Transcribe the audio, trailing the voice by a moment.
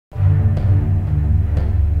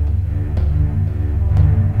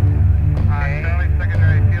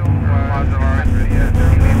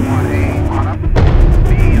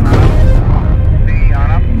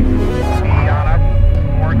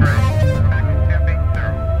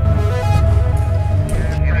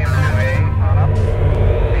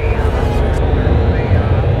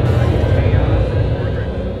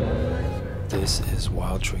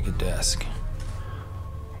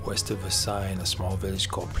a small village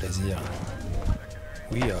called Plaisir.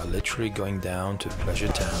 We are literally going down to Pleasure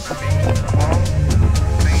Town.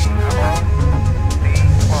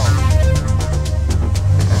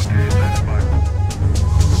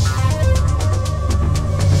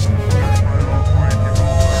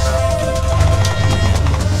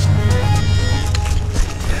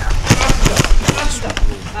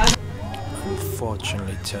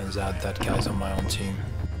 Unfortunately, it turns out that guy's on my own team.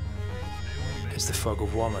 It's the fog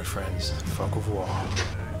of war, my friends. Fog of war.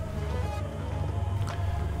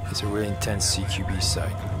 It's a really intense CQB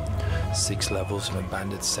site. 6 levels of an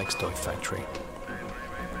abandoned sex toy factory.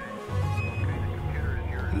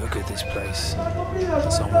 Look at this place.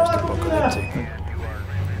 It's almost apocalyptic.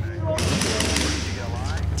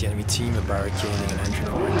 The enemy team are barricading an entry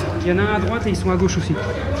point. Il y en a un à droite et ils sont à gauche aussi.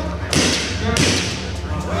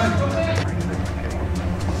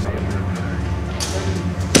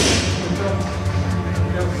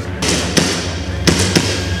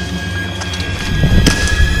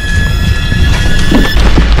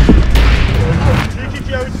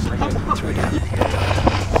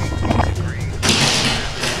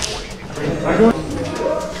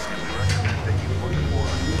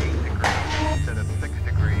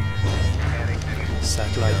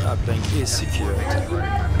 Satellite uplink is secured.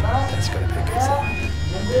 That's gotta be a good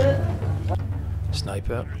thing.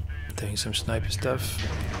 Sniper, doing some sniper stuff.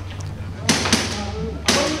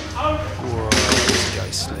 Whoa, this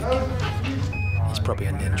guy's slick. He's probably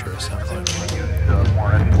a ninja or something.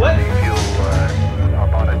 What?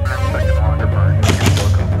 About a 10-second longer burn.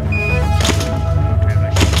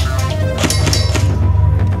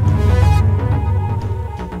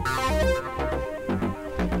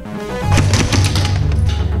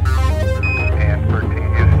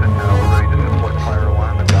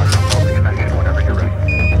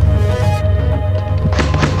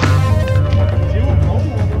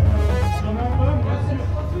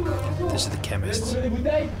 This is the chemist.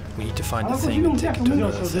 We need to find the thing and take it to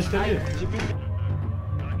another thing.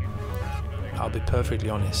 I'll be perfectly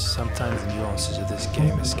honest, sometimes the nuances of this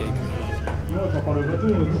game escape me.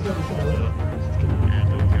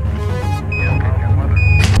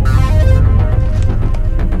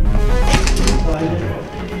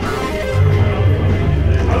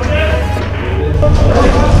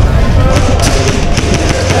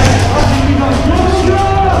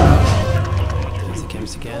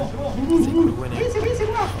 Again. I think we're winning.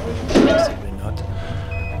 Possibly not.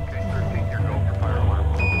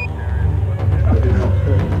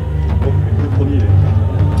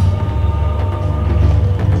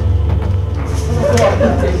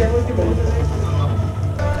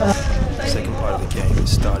 The second part of the game is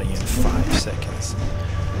starting in 5 seconds.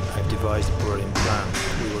 I've devised a brilliant plan.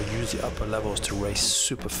 We will use the upper levels to race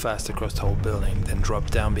super fast across the whole building, then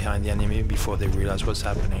drop down behind the enemy before they realize what's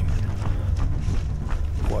happening.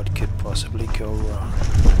 What could possibly go wrong?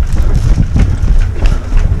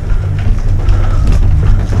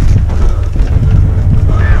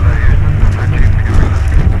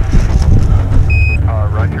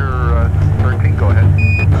 Roger, 13, go ahead.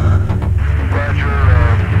 Roger,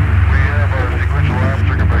 we have our sequential arm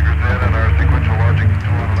circuit breakers in and our sequential logic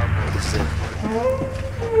control on up. This is it.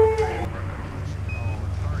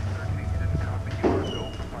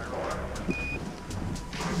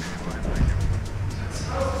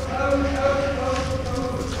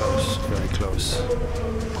 Close, very close.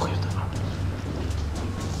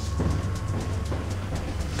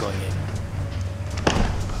 Going in.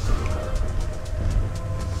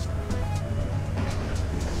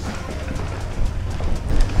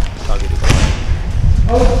 Target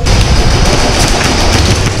acquired.